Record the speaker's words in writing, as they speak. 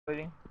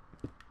Waiting.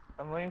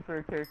 I'm waiting for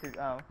a character.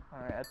 Oh,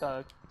 alright. I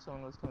thought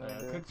someone was coming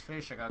in. Cooked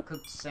fish, I got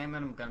cooked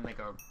salmon, I'm gonna make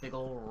a big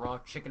old raw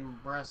chicken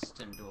breast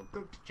into a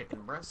cooked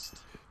chicken breast.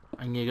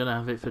 And you're gonna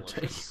have it for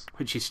tea,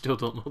 which you still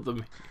don't know the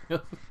meaning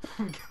of.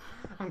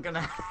 I'm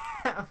gonna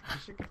have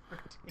chicken for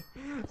tea.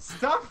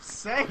 Stop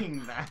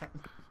saying that!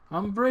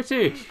 I'm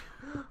British!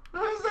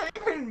 What does that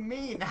even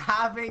mean,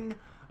 having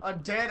a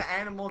dead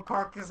animal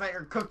carcass that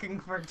you're cooking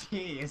for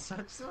tea? Is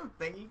that such a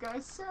thing you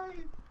guys say?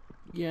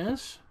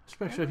 Yes,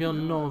 especially if you're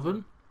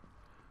northern.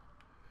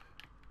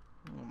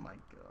 Oh my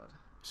god.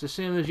 It's the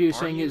same as you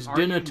saying it's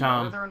dinner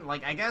time. Northern?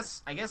 Like, I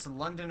guess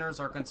Londoners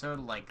are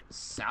considered, like,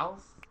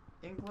 South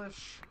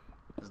English?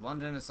 Because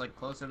London is, like,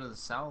 closer to the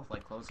south,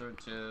 like, closer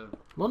to...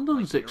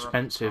 London's like,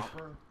 expensive.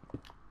 proper.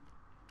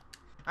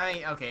 I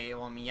mean, okay,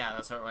 well, I mean, yeah,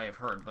 that's what I've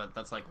heard, but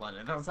that's like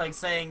London. That's like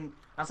saying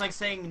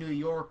New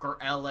York or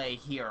LA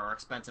here are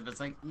expensive. It's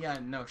like, yeah,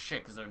 no shit,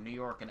 because they're New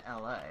York and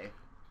LA.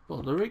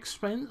 Well, they're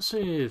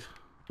expensive.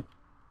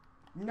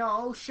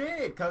 No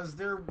shit, because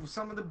they're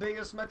some of the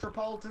biggest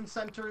metropolitan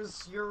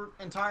centers your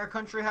entire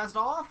country has to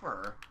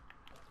offer.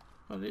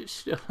 But it's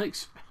still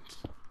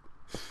expensive.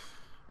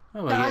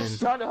 Oh, Guys,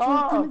 shut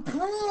up!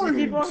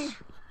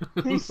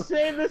 He's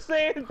saying the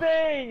same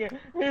thing!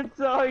 It's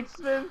so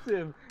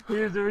expensive!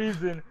 Here's the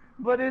reason.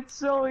 But it's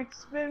so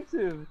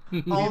expensive!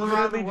 All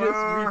around the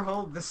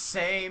world, the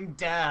same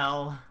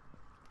Dell.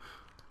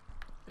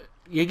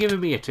 You're giving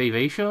me a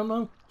TV show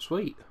now?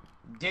 Sweet.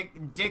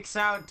 Dicks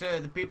out to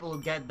the people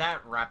who get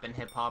that rap and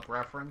hip-hop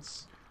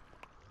reference.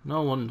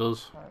 No one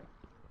does.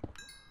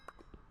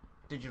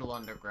 Digital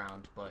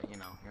Underground, but, you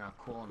know, you're not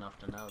cool enough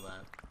to know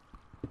that.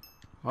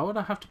 Why would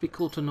I have to be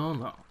cool to know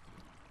that?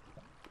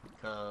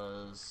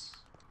 Because,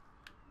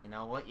 you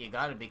know what, you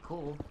gotta be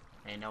cool.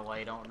 And you know why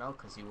you don't know?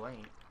 Because you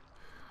ain't.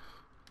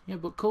 Yeah,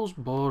 but cool's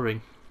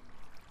boring.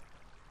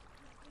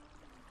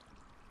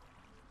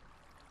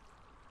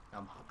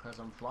 Because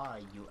I'm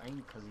fly, you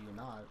ain't because you're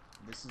not.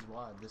 This is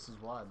why, this is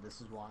why, this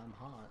is why I'm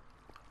hot.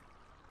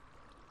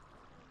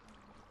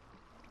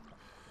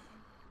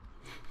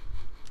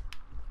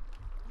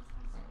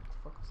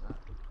 What the fuck was that?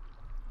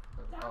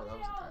 Oh, that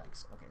was a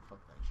text. Okay, fuck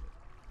that shit.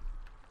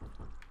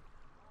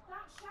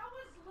 That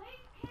shower's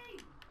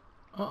leaking!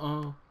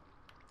 Uh-oh.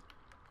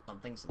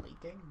 Something's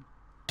leaking?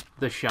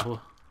 The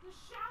shower. The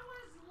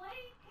shower's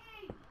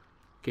leaking!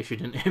 Guess you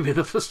didn't hear me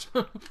the first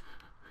time.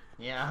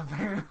 Yeah,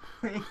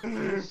 apparently.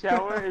 The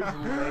shower is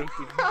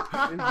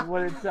leaking, is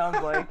what it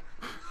sounds like.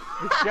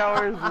 The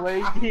shower is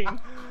leaking.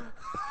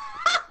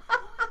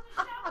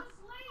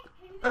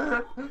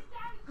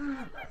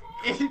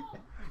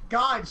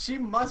 God, she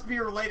must be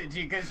related to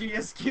you because she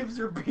just keeps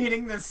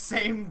repeating the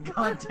same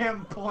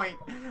goddamn point.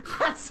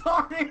 That's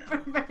already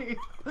been made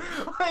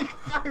like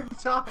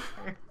 5 times.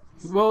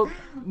 Well,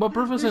 my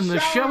brother's in the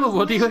shower,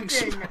 what do you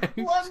expect?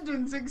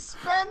 London's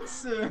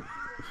expensive.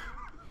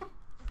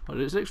 What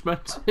is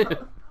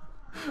expensive?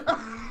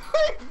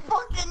 I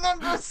fucking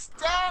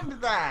understand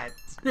that.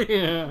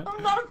 Yeah.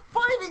 I'm not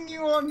fighting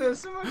you on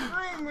this. I'm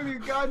agreeing with you,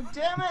 god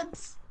damn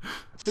it.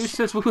 Who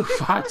says we were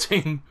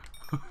fighting?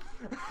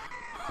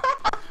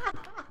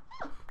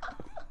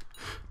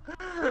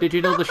 Did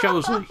you know the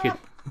shower's leaking?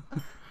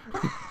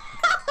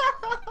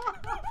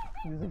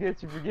 Just in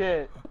case you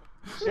forget.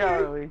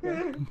 Shower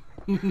leaking.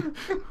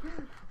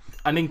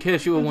 And in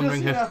case you were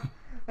wondering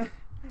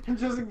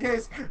just in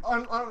case,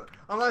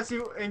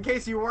 in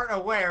case you weren't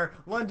aware,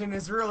 London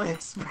is really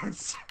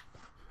expensive.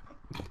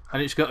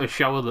 And it's got a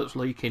shower that's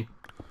leaking.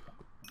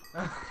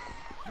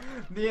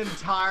 The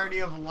entirety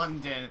of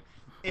London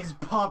is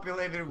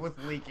populated with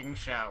leaking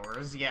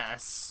showers,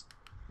 yes.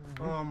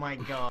 Oh my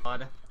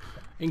god.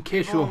 In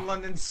case People you're... in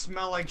London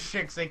smell like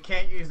shits, they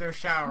can't use their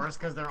showers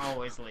because they're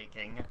always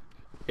leaking.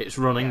 It's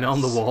running down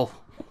the wall.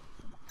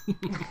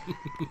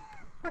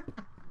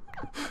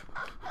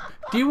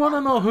 Do you want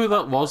to know who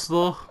that was,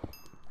 though?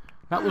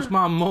 That was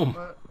my mum.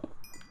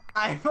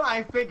 I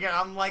figured,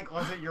 I'm like,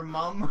 was it your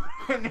mum?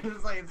 And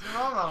it's like, it's your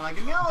mum. I'm like,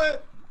 I knew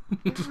it!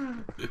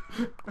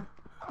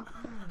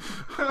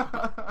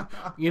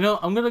 You know,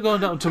 I'm going to go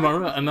down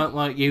tomorrow and act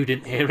like you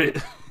didn't hear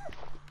it.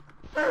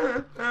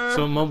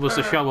 So mum was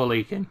the shower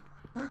leaking.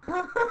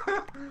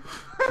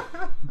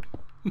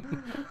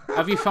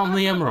 Have you found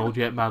the emerald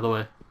yet, by the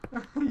way?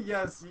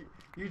 Yes,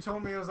 you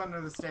told me it was under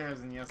the stairs,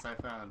 and yes, I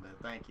found it.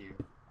 Thank you.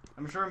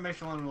 I'm sure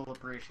Michelin will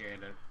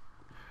appreciate it.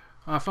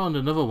 I found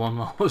another one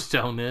while I was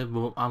down there,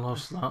 but I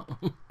lost that.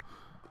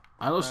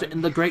 I lost it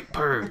in the Great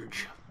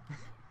Purge.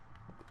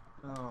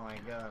 Oh my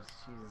gosh,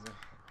 Jesus.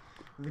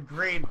 The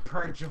Great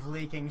Purge of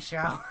leaking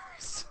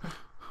showers.